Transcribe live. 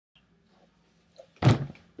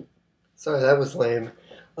Sorry, that was lame.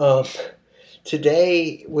 Um,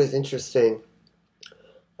 Today was interesting.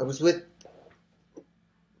 I was with.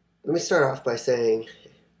 Let me start off by saying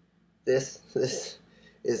this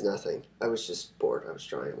is nothing. I was just bored. I was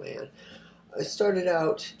drawing my hand. I started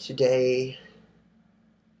out today.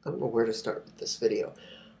 I don't know where to start with this video.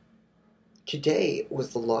 Today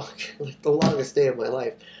was the longest day of my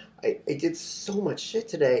life. I did so much shit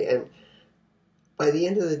today, and by the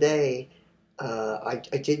end of the day,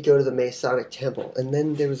 I did go to the Masonic Temple, and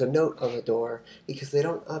then there was a note on the door because they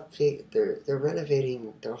don't update. They're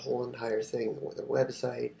renovating their whole entire thing, their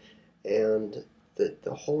website, and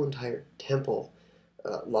the whole entire temple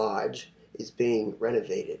lodge is being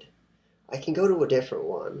renovated. I can go to a different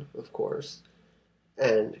one, of course,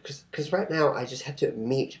 and because right now I just have to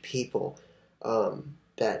meet people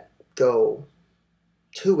that go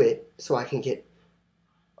to it so I can get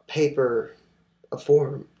paper a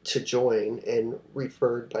form to join and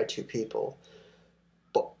referred by two people.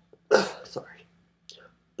 But sorry.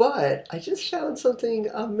 But I just found something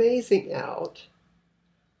amazing out.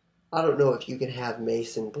 I don't know if you can have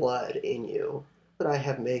Mason blood in you, but I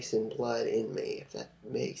have Mason blood in me, if that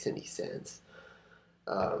makes any sense.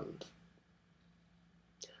 Um,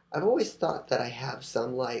 I've always thought that I have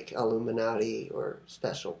some like Illuminati or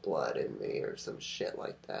special blood in me or some shit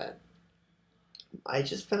like that. I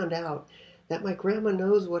just found out that my grandma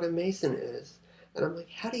knows what a Mason is. And I'm like,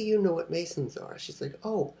 how do you know what Masons are? She's like,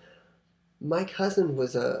 oh, my cousin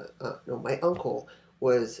was no, my uncle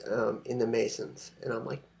was in the Masons. And I'm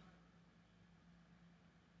like,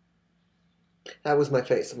 that was my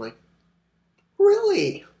face. I'm like,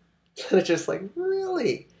 really? And it's just like,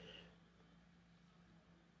 really?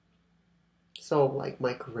 So, like,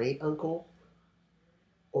 my great uncle,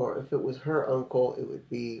 or if it was her uncle, it would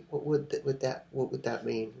be, what would that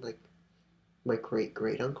mean? Like, my great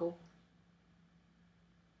great uncle?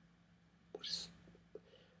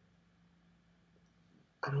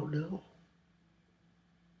 I don't know.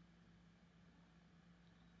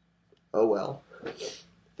 Oh well. If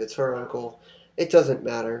it's her uncle, it doesn't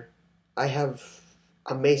matter. I have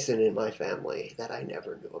a Mason in my family that I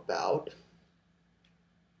never knew about.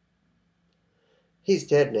 He's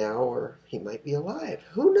dead now, or he might be alive.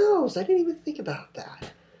 Who knows? I didn't even think about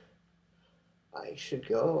that. I should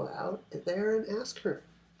go out there and ask her.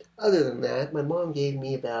 Other than that, my mom gave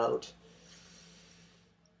me about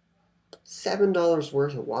 $7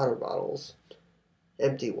 worth of water bottles,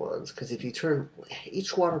 empty ones, because if you turn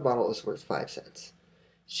each water bottle is worth 5 cents.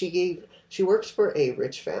 She works for a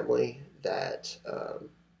rich family that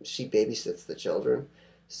she babysits the children.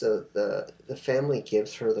 So the family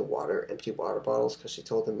gives her the empty water bottles because she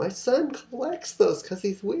told them my son collects those because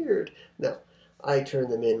he's weird. No, I turn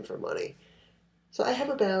them in for money. So I have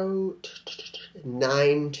about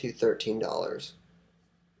 $9 to $13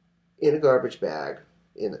 in a garbage bag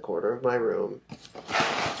in the corner of my room.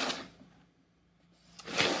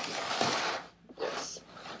 Yes.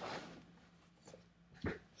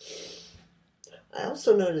 I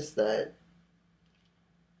also noticed that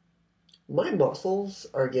my muscles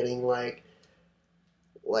are getting like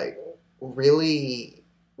really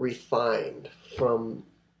refined from,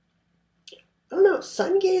 I don't know,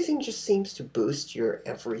 sun gazing just seems to boost your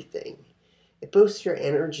everything. It boosts your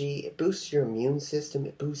energy, it boosts your immune system,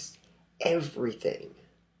 it boosts everything.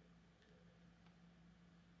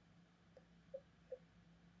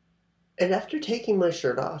 And after taking my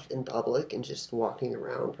shirt off in public and just walking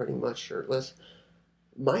around pretty much shirtless,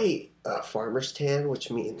 my farmer's tan, which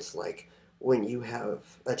means like when you have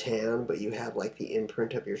a tan but you have like the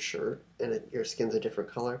imprint of your shirt and your skin's a different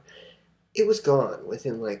color, it was gone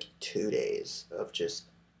within like 2 days of just,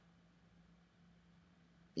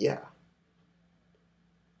 yeah.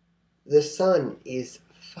 The sun is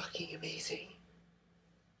fucking amazing.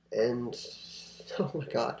 And, oh my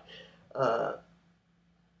god. Uh,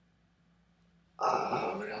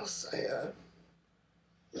 what else? I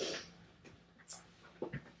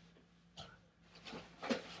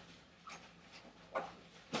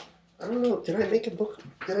don't know. Did I make a book?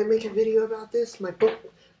 Did I make a video about this? My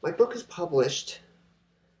book is published.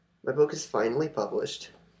 My book is finally published.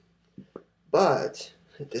 But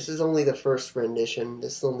this is only the first rendition.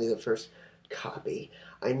 This is only the first copy.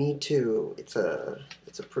 I need to. It's a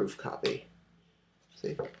proof copy.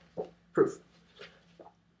 See, proof.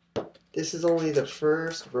 This is only the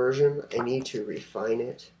first version. I need to refine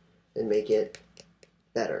it and make it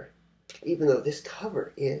better. Even though this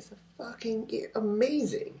cover is fucking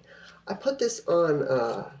amazing. I put this on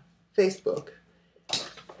Facebook,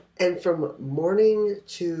 and from morning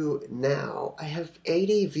to now, I have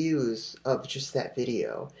 80 views of just that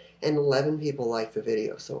video, and 11 people like the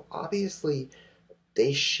video. So obviously,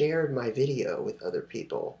 they shared my video with other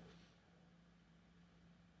people.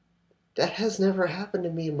 That has never happened to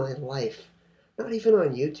me in my life. Not even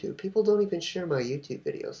on YouTube. People don't even share my YouTube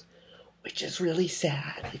videos. Which is really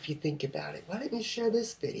sad if you think about it. Why didn't you share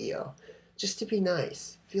this video? Just to be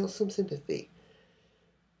nice. Feel some sympathy.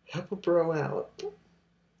 Help a bro out.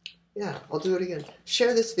 Yeah, I'll do it again.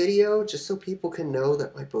 Share this video just so people can know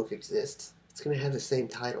that my book exists. It's going to have the same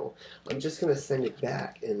title. I'm just going to send it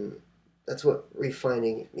back, and that's what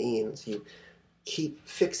refining it means. You keep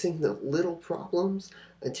fixing the little problems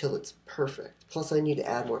until it's perfect. Plus, I need to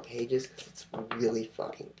add more pages because it's really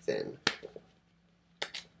fucking thin.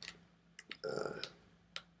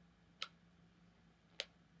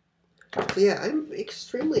 So yeah, I'm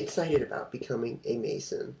extremely excited about becoming a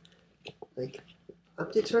Mason. Like,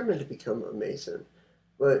 I'm determined to become a Mason,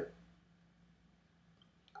 but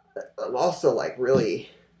I'm also like really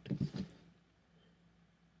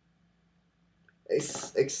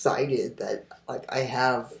excited that like I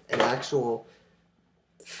have an actual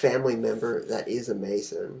family member that is a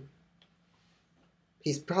Mason.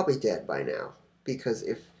 He's probably dead by now because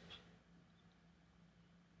if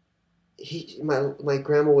my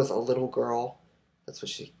grandma was a little girl, that's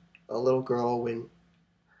what a little girl when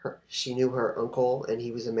she knew her uncle and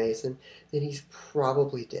he was a Mason, then he's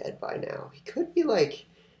probably dead by now. He could be like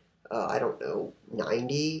I don't know,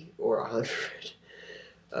 90 or 100.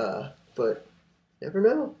 But never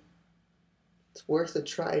know. It's worth a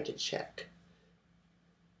try to check.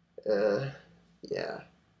 Yeah.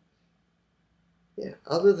 Yeah.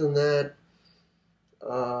 Other than that,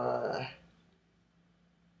 I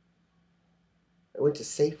went to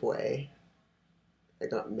Safeway. I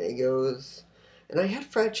got mangoes. And I had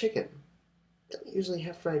fried chicken. Don't usually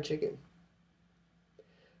have fried chicken.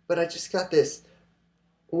 But I just got this.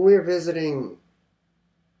 When we were visiting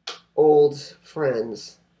old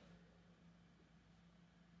friends,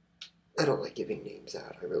 I don't like giving names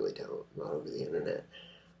out. I really don't. I'm not over the internet.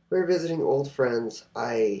 We were visiting old friends.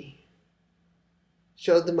 I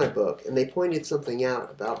showed them my book, and they pointed something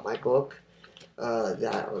out about my book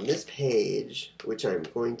that on this page, which I'm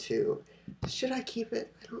going to, should I keep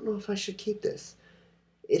it? I don't know if I should keep this.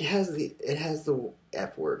 It has the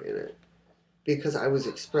F word in it because I was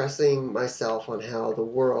expressing myself on how the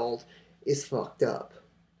world is fucked up,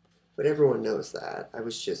 but everyone knows that. I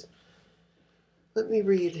was just, let me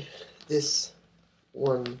read this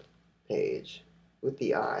one page with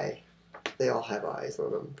the eye. They all have eyes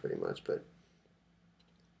on them, pretty much, but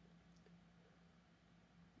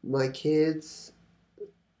my kids,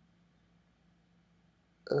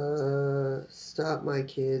 stop my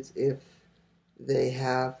kids if they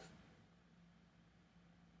have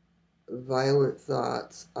violent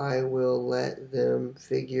thoughts. I will let them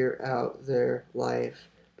figure out their life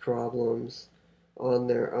problems on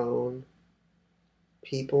their own.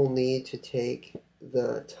 People need to take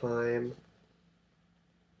the time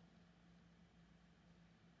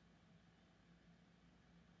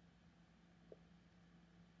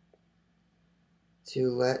to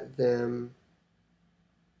let them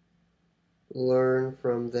learn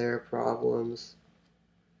from their problems.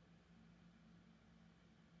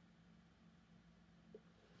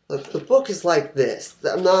 Look, the book is like this.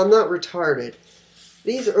 I'm not retarded.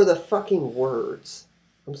 These are the fucking words.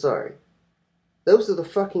 I'm sorry. Those are the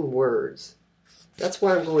fucking words. That's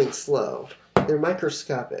why I'm going slow. They're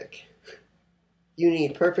microscopic. You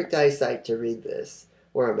need perfect eyesight to read this,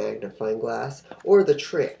 or a magnifying glass, or the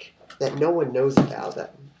trick that no one knows about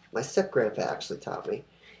that my step-grandpa actually taught me.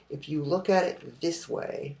 If you look at it this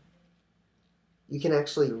way, you can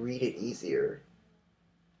actually read it easier.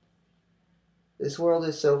 This world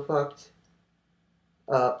is so fucked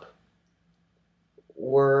up.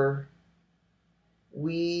 We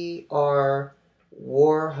are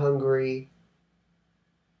war-hungry.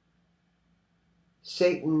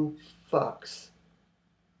 Satan fucks.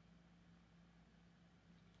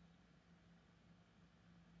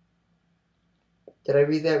 Did I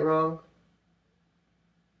read that wrong?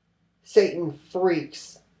 Satan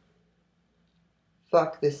freaks.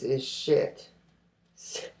 Fuck, this is shit.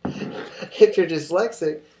 If you're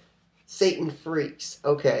dyslexic, Satan freaks.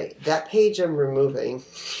 Okay, that page I'm removing.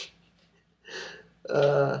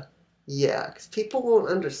 Yeah, because people won't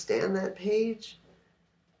understand that page.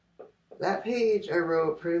 That page I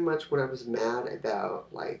wrote pretty much when I was mad about,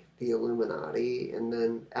 like, the Illuminati, and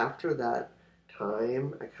then after that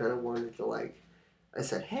time, I kind of wanted to, like, I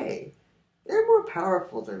said, hey, they're more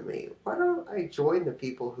powerful than me. Why don't I join the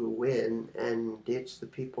people who win and ditch the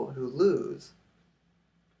people who lose?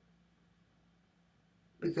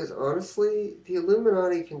 Because honestly, the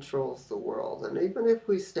Illuminati controls the world, and even if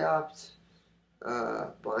we stopped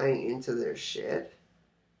buying into their shit,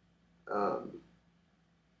 um,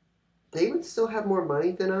 they would still have more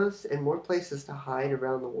money than us and more places to hide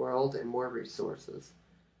around the world and more resources.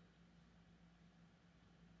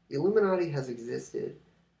 The Illuminati has existed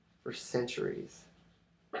for centuries.